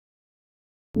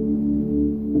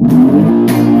Oh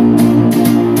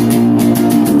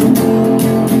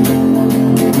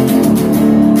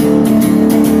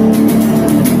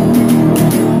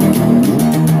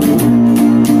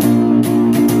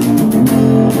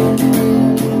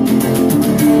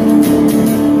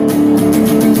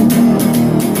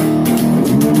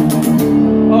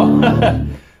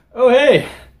hey,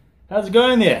 how's it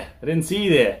going there? I didn't see you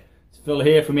there. It's Phil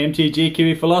here from MTG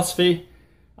Kiwi Philosophy.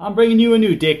 I'm bringing you a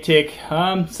new deck tech,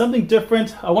 something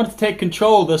different. I wanted to take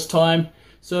control this time,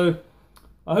 so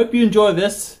I hope you enjoy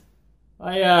this.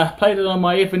 I played it on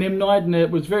my F&M night and it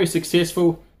was very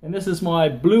successful, and this is my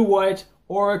blue-white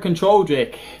aura control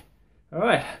deck.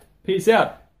 Alright, peace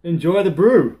out. Enjoy the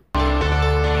brew.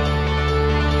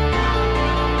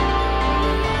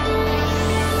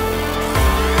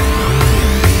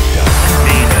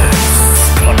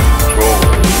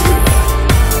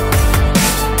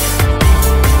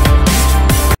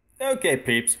 Okay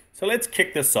peeps, so let's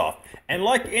kick this off. And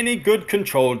like any good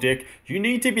control deck, you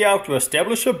need to be able to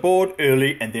establish a board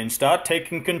early and then start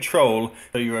taking control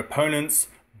so your opponents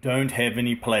don't have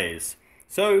any plays.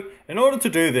 So in order to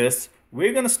do this,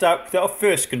 we're going to start with our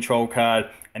first control card,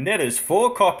 and that is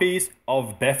 4 copies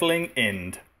of Baffling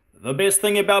End. The best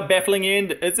thing about Baffling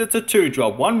End is it's a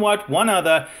 2-drop, 1 white, 1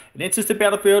 other. It enters the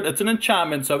battlefield, it's an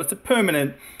enchantment, so it's a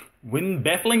permanent. When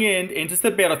Baffling End enters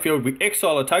the battlefield, we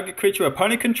exile a target creature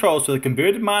opponent controls with a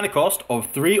converted mana cost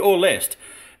of 3 or less.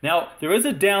 Now, there is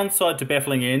a downside to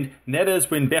Baffling End, and that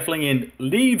is when Baffling End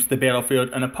leaves the battlefield,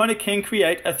 an opponent can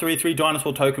create a 3/3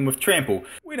 dinosaur token with trample.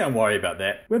 We don't worry about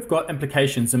that. We've got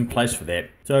implications in place for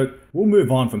that. So, we'll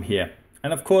move on from here.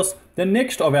 And of course, the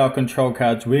next of our control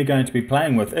cards we're going to be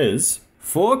playing with is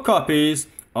 4 copies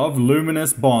of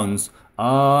Luminous Bonds.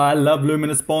 I love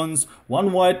Luminous Bonds.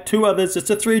 1 white, 2 others.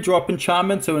 It's a 3-drop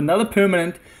enchantment, so another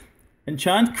permanent.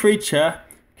 Enchant creature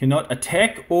cannot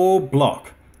attack or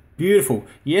block. Beautiful.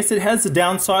 Yes, it has the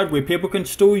downside where people can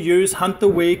still use Hunt the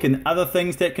Weak and other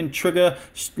things that can trigger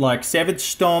like Savage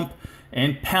Stomp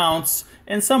and Pounce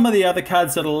and some of the other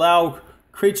cards that allow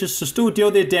creatures to still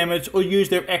deal their damage or use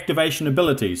their activation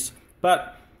abilities.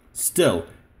 But still,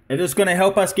 it is going to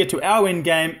help us get to our end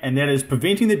game, and that is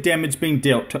preventing the damage being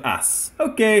dealt to us.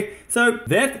 Okay, so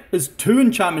that is 2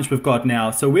 enchantments we've got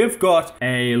now. So we've got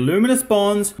a Luminous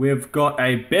Bonds, we've got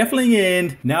a Baffling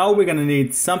End. Now we're going to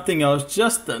need something else,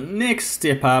 just the next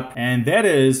step up, and that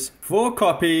is 4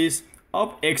 copies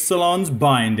of Exelon's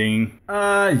Binding.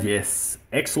 Yes,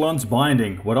 Exelon's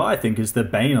Binding, what I think is the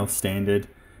bane of Standard.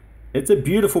 It's a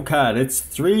beautiful card. It's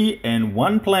 3 and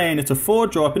 1 plane. It's a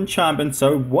 4-drop enchantment,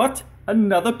 so what?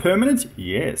 Another permanent?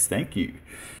 Yes, thank you.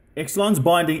 Exelon's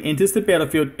Binding enters the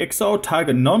battlefield. Exile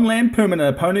target non-land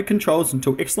permanent opponent controls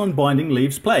until Exelon Binding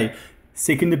leaves play.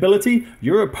 Second ability,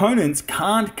 your opponents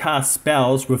can't cast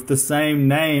spells with the same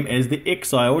name as the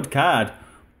exiled card.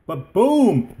 But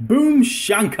boom! Boom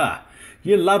Shankar!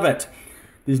 You love it.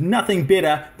 There's nothing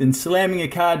better than slamming a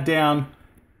card down,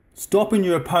 stopping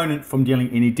your opponent from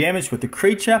dealing any damage with a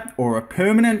creature or a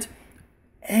permanent,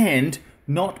 and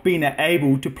not being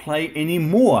able to play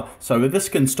anymore. So this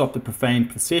can stop the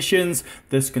Profane Possessions,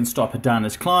 this can stop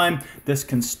Hadana's Climb, this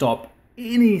can stop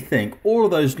anything. All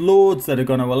of those lords that are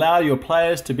going to allow your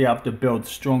players to be able to build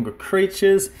stronger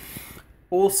creatures.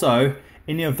 Also,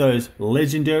 any of those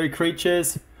legendary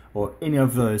creatures or any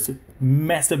of those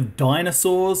massive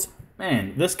dinosaurs.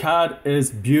 Man, this card is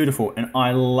beautiful and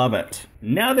I love it.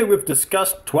 Now that we've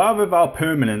discussed 12 of our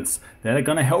permanents that are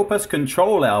going to help us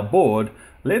control our board,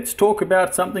 let's talk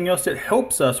about something else that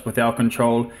helps us with our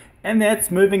control, and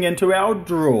that's moving into our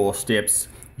draw steps.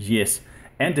 Yes,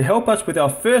 and to help us with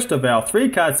our first of our 3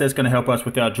 cards that's going to help us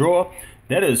with our draw,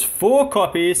 that is 4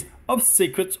 copies of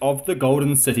Secrets of the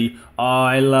Golden City.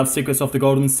 I love Secrets of the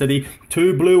Golden City.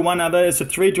 2 blue, 1 other. It's a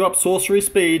 3-drop sorcery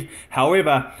speed.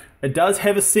 However, it does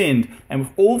have Ascend, and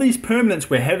with all these permanents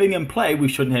we're having in play, we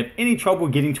shouldn't have any trouble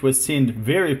getting to Ascend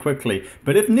very quickly.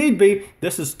 But if need be,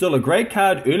 this is still a great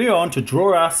card early on to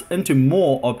draw us into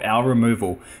more of our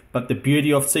removal. But the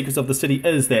beauty of Secrets of the City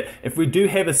is that if we do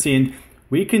have Ascend,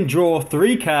 we can draw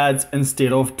 3 cards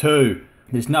instead of 2.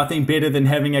 There's nothing better than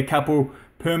having a couple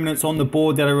permanents on the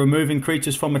board that are removing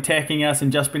creatures from attacking us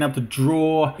and just being able to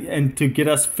draw and to get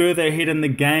us further ahead in the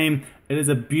game. It is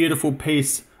a beautiful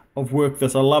piece of work,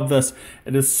 this. I love this.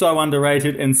 It is so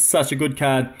underrated and such a good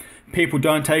card. People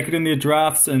don't take it in their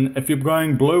drafts, and if you're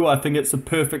going blue, I think it's a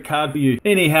perfect card for you.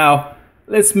 Anyhow,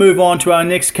 let's move on to our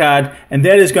next card, and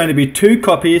that is going to be 2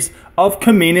 copies of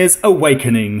Kamina's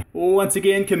Awakening. Once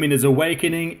again, Kamina's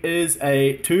Awakening is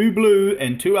a 2 blue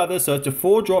and 2 others, so it's a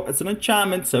 4-drop. It's an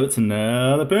enchantment, so it's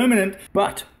another permanent.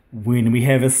 But when we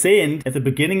have Ascend at the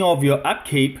beginning of your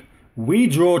upkeep, we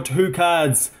draw 2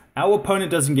 cards. Our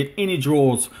opponent doesn't get any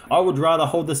draws. I would rather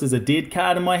hold this as a dead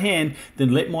card in my hand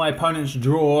than let my opponents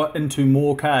draw into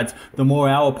more cards. The more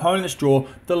our opponents draw,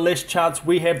 the less chance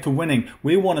we have to winning.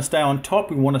 We want to stay on top,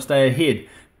 we want to stay ahead.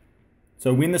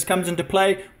 So when this comes into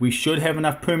play, we should have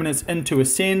enough permanents in to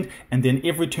ascend, and then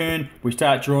every turn we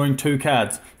start drawing 2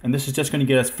 cards. And this is just going to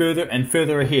get us further and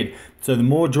further ahead. So the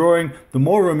more drawing, the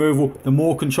more removal, the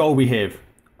more control we have.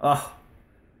 Ah,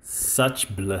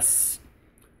 such bliss.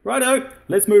 Righto,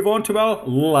 let's move on to our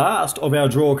last of our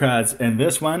draw cards, and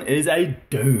this one is a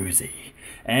doozy.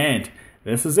 And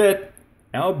this is it,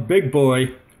 our big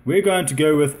boy. We're going to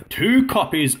go with 2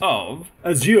 copies of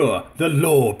Azure, the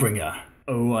Lawbringer.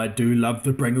 Oh, I do love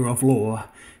the bringer of law.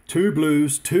 2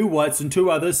 blues, 2 whites, and 2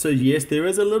 others, so yes, there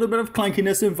is a little bit of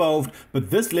clunkiness involved,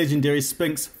 but this legendary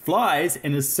Sphinx flies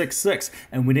and is 6/6,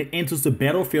 and when it enters the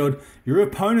battlefield, your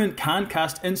opponent can't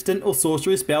cast instant or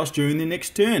sorcery spells during the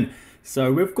next turn.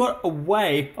 So we've got a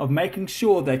way of making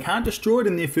sure they can't destroy it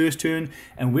in their first turn,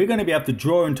 and we're going to be able to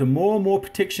draw into more and more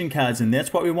protection cards, and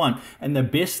that's what we want. And the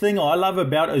best thing I love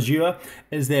about Azure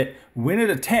is that when it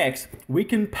attacks, we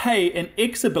can pay an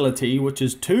X ability, which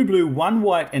is 2 blue, 1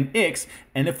 white, and X,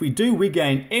 and if we do, we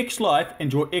gain X life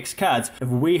and draw X cards. If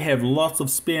we have lots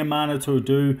of spare mana to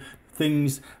do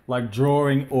things like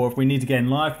drawing, or if we need to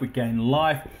gain life, we gain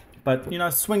life. But, you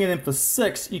know, swinging in for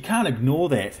 6, you can't ignore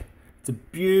that. It's a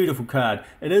beautiful card.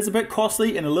 It is a bit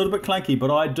costly and a little bit clunky, but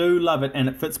I do love it and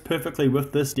it fits perfectly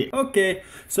with this deck. Okay,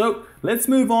 so let's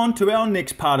move on to our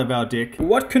next part of our deck.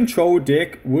 What control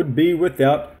deck would be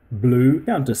without blue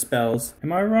counter spells?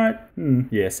 Am I right?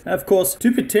 Yes. Of course,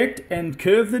 to protect and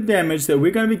curve the damage that we're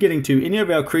going to be getting to any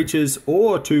of our creatures,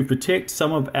 or to protect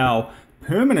some of our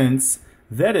permanents,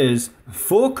 that is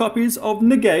 4 copies of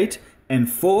Negate and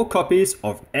 4 copies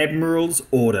of Admiral's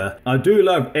Order. I do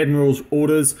love Admiral's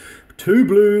Orders. 2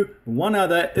 blue, 1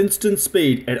 other, instant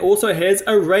speed. It also has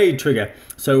a raid trigger.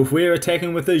 So if we're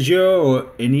attacking with Azure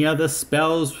or any other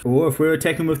spells, or if we're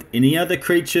attacking with any other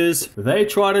creatures, they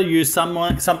try to use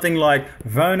something like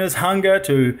Vona's Hunger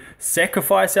to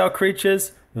sacrifice our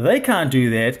creatures. They can't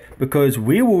do that because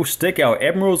we will stick our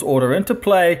Admiral's Order into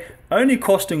play, only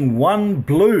costing 1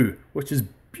 blue, which is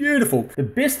beautiful. The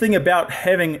best thing about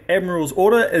having Admiral's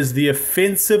Order is the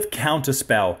offensive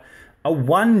counterspell. A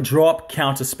 1-drop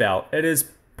counterspell. It is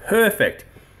perfect.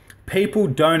 People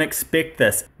don't expect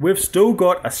this. We've still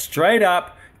got a straight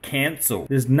up cancel.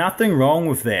 There's nothing wrong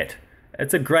with that.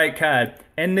 It's a great card.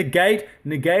 And Negate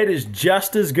is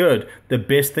just as good. The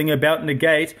best thing about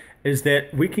Negate is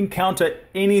that we can counter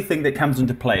anything that comes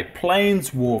into play.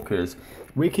 Planeswalkers.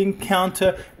 We can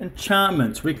counter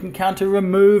enchantments. We can counter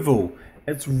removal.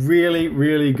 It's really,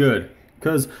 really good.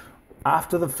 Because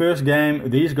after the first game,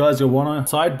 these guys will want to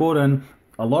sideboard in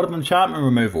a lot of enchantment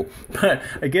removal. But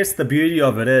I guess the beauty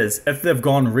of it is, if they've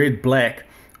gone red, black,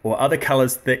 or other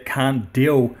colors that can't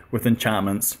deal with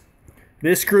enchantments,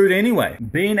 they're screwed anyway.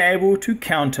 Being able to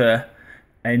counter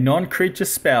a non-creature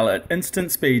spell at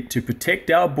instant speed to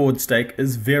protect our board stake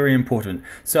is very important.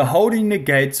 So holding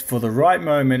negates for the right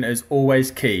moment is always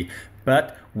key.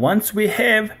 But once we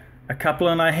have a couple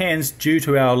in our hands due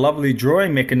to our lovely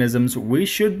drawing mechanisms, we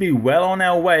should be well on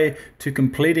our way to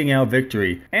completing our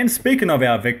victory. And speaking of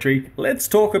our victory, let's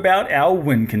talk about our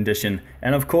win condition.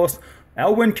 And of course,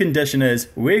 our win condition is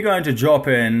we're going to drop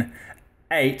in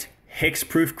 8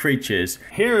 hexproof creatures.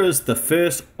 Here is the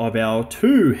first of our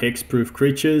 2 hexproof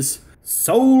creatures,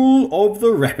 Soul of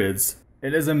the Rapids.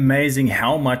 It is amazing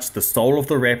how much the Soul of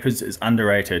the Rapids is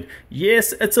underrated.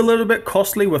 Yes, it's a little bit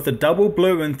costly with a double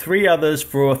blue and 3 others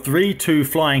for a 3/2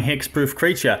 flying hexproof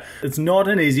creature. It's not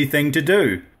an easy thing to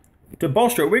do. To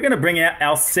bolster it, we're going to bring out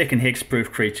our second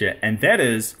hexproof creature, and that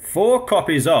is 4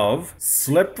 copies of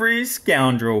Slippery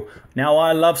Scoundrel. Now,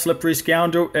 I love Slippery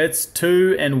Scoundrel. It's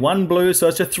 2 and 1 blue, so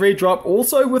it's a 3-drop,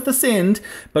 also with Ascend,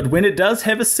 but when it does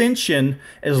have Ascension,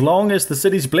 as long as the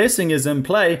City's Blessing is in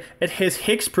play, it has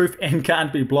hexproof and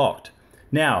can't be blocked.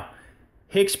 Now,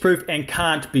 hexproof and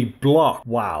can't be blocked.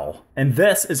 Wow. And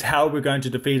this is how we're going to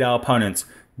defeat our opponents.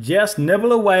 Just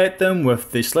nibble away at them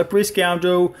with the Slippery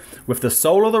Scoundrel, with the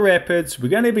Soul of the Rapids. We're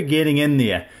going to be getting in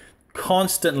there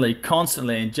constantly,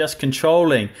 and just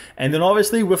controlling. And then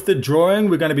obviously with the drawing,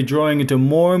 we're going to be drawing into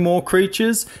more and more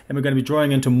creatures, and we're going to be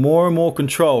drawing into more and more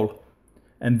control.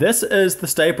 And this is the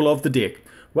staple of the deck.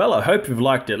 Well, I hope you've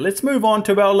liked it. Let's move on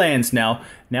to our lands now.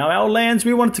 Now our lands,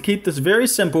 we wanted to keep this very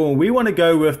simple. We want to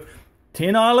go with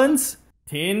 10 islands,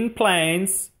 10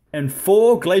 plains, and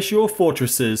 4 glacial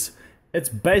fortresses. It's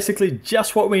basically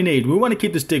just what we need. We want to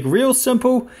keep this deck real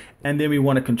simple, and then we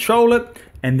want to control it,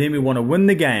 and then we want to win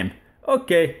the game.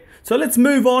 Okay, so let's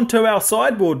move on to our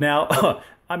sideboard now.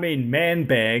 I mean man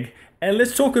bag, and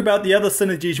let's talk about the other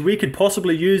synergies we could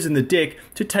possibly use in the deck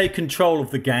to take control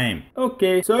of the game.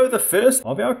 Okay, so the first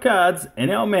of our cards in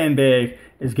our man bag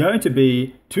is going to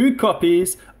be 2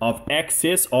 copies of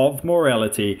Access of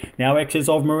Morality. Now, Access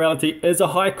of Morality is a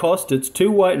high cost. It's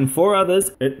 2 white and 4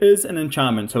 others. It is an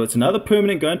enchantment, so it's another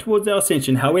permanent going towards our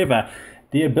Ascension. However,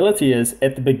 the ability is,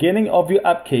 at the beginning of your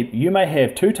upkeep, you may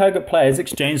have 2 target players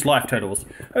exchange life totals.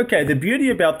 Okay, the beauty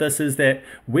about this is that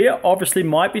we obviously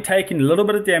might be taking a little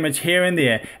bit of damage here and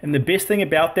there, and the best thing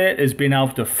about that is being able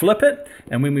to flip it,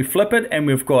 and when we flip it and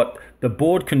we've got the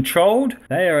board controlled,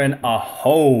 they are in a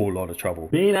whole lot of trouble.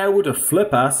 Being able to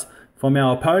flip us from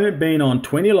our opponent being on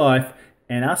 20 life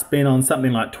and us being on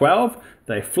something like 12,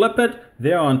 they flip it,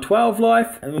 they're on 12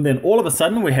 life, and then all of a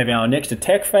sudden we have our next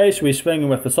attack phase. We're swinging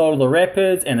with the Soul of the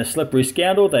Rapids and a Slippery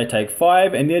Scoundrel. They take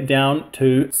 5 and they're down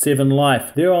to 7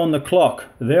 life. They're on the clock.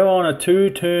 They're on a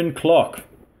 2-turn clock.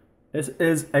 This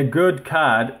is a good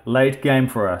card late game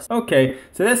for us. Okay,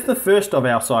 so that's the first of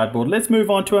our sideboard. Let's move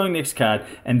on to our next card,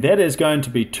 and that is going to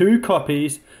be 2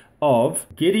 copies of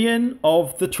Gideon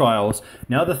of the Trials.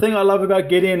 Now, the thing I love about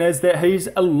Gideon is that he's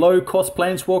a low-cost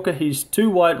planeswalker. He's 2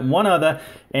 white and 1 other,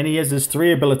 and he has his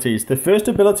 3 abilities. The first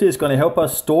ability is going to help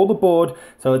us stall the board,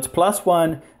 so it's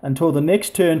 +1 until the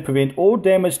next turn, prevent all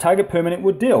damage target permanent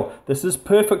would deal. This is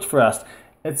perfect for us.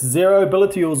 Its 0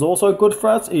 ability is also good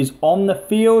for us. He's on the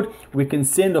field. We can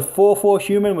send a 4/4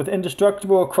 human with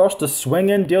indestructible across to swing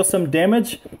in, deal some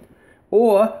damage.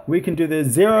 Or we can do the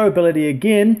 0 ability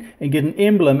again and get an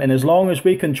emblem, and as long as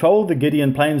we control the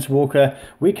Gideon Planeswalker,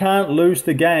 we can't lose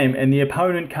the game and the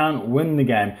opponent can't win the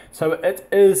game. So it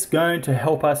is going to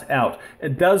help us out.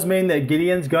 It does mean that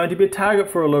Gideon's going to be a target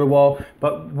for a little while,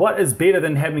 but what is better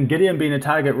than having Gideon being a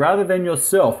target rather than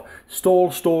yourself?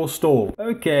 Stall, stall, stall.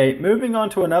 Okay, moving on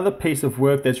to another piece of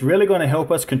work that's really going to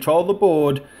help us control the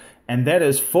board, and that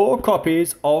is 4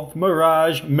 copies of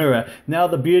Mirage Mirror. Now,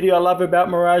 the beauty I love about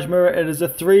Mirage Mirror, it is a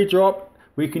 3-drop.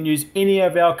 We can use any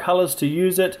of our colors to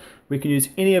use it. We can use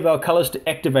any of our colors to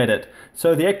activate it.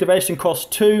 So the activation costs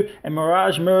 2, and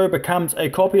Mirage Mirror becomes a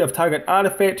copy of target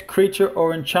artifact, creature,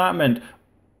 or enchantment,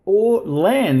 or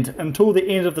land until the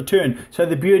end of the turn. So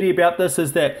the beauty about this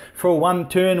is that for 1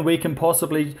 turn we can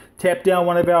possibly tap down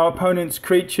one of our opponent's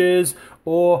creatures,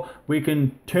 or we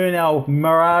can turn our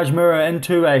Mirage Mirror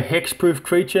into a hexproof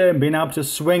creature and being able to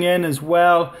swing in as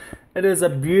well. It is a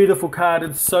beautiful card.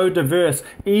 It's so diverse.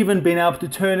 Even being able to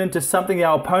turn into something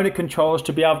our opponent controls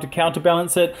to be able to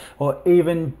counterbalance it, or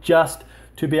even just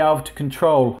to be able to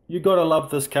control. You gotta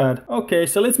love this card. Okay,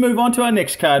 so let's move on to our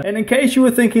next card. And in case you were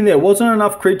thinking there wasn't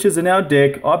enough creatures in our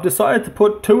deck, I've decided to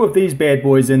put 2 of these bad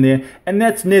boys in there, and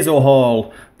that's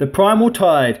Nezahal, the Primal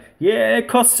Tide. Yeah, it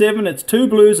costs 7, it's 2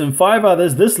 blues and 5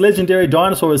 others. This legendary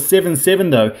dinosaur is 7/7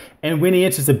 though, and when he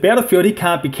enters the battlefield, he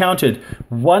can't be countered.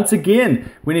 Once again,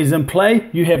 when he's in play,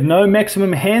 you have no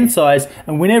maximum hand size,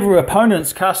 and whenever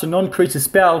opponents cast a non-creature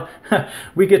spell,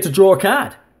 we get to draw a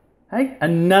card. Hey,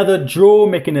 another draw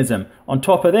mechanism. On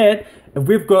top of that, if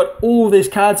we've got all these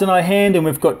cards in our hand and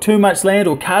we've got too much land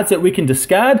or cards that we can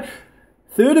discard,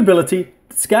 3rd ability,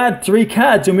 discard 3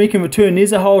 cards and we can return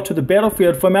Nezahal to the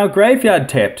battlefield from our graveyard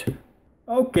tapped.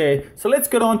 Okay, so let's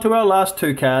get on to our last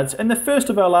 2 cards, and the first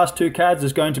of our last 2 cards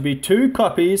is going to be 2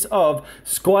 copies of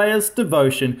Squire's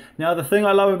Devotion. Now, the thing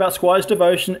I love about Squire's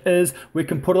Devotion is we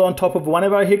can put it on top of one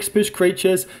of our hexproof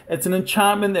creatures. It's an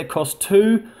enchantment that costs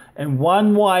 2 and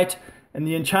 1 white, and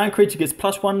the enchant creature gets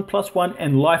 +1/+1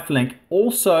 and lifelink.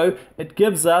 Also, it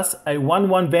gives us a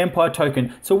 1/1 vampire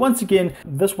token. So once again,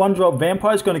 this 1-drop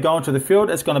vampire is going to go onto the field.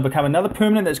 It's going to become another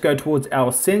permanent that's going towards our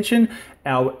Ascension.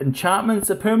 Our enchantments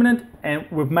are permanent, and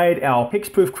we've made our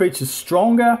hexproof creatures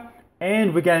stronger,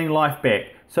 and we're gaining life back.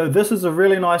 So this is a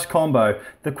really nice combo.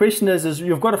 The question is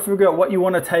you've got to figure out what you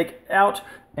want to take out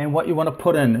and what you want to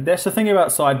put in. That's the thing about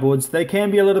sideboards. They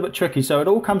can be a little bit tricky, so it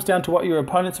all comes down to what your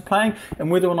opponents are playing and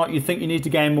whether or not you think you need to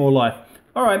gain more life.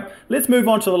 Alright, let's move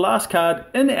on to the last card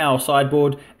in our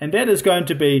sideboard, and that is going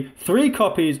to be 3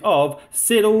 copies of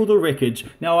Settle the Wreckage.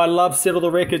 Now, I love Settle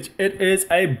the Wreckage. It is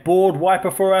a board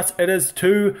wiper for us. It is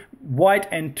 2 white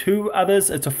and 2 others.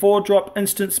 It's a 4-drop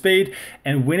instant speed,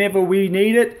 and whenever we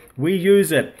need it, we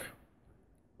use it.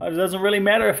 It doesn't really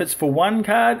matter if it's for 1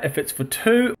 card, if it's for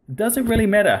 2. It doesn't really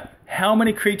matter how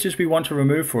many creatures we want to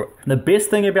remove for it. The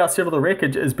best thing about Settle the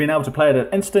Wreckage is being able to play it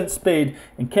at instant speed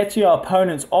and catching our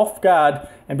opponents off guard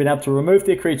and being able to remove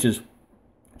their creatures.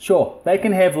 Sure, they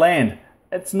can have land.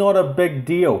 It's not a big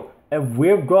deal. If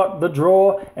we've got the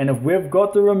draw, and if we've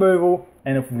got the removal,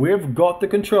 and if we've got the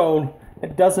control,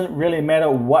 it doesn't really matter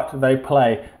what they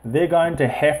play. They're going to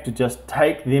have to just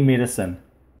take their medicine.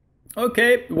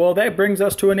 Okay, well that brings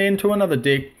us to an end to another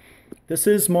deck. This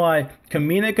is my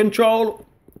Kamina control,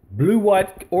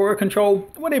 blue-white aura control,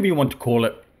 whatever you want to call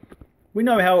it. We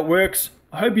know how it works.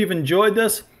 I hope you've enjoyed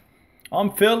this.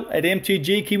 I'm Phil at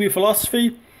MTG Kiwi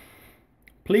Philosophy.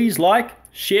 Please like,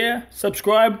 share,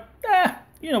 subscribe.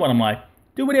 You know what I'm like.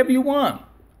 Do whatever you want.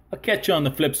 I'll catch you on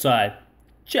the flip side.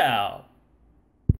 Ciao.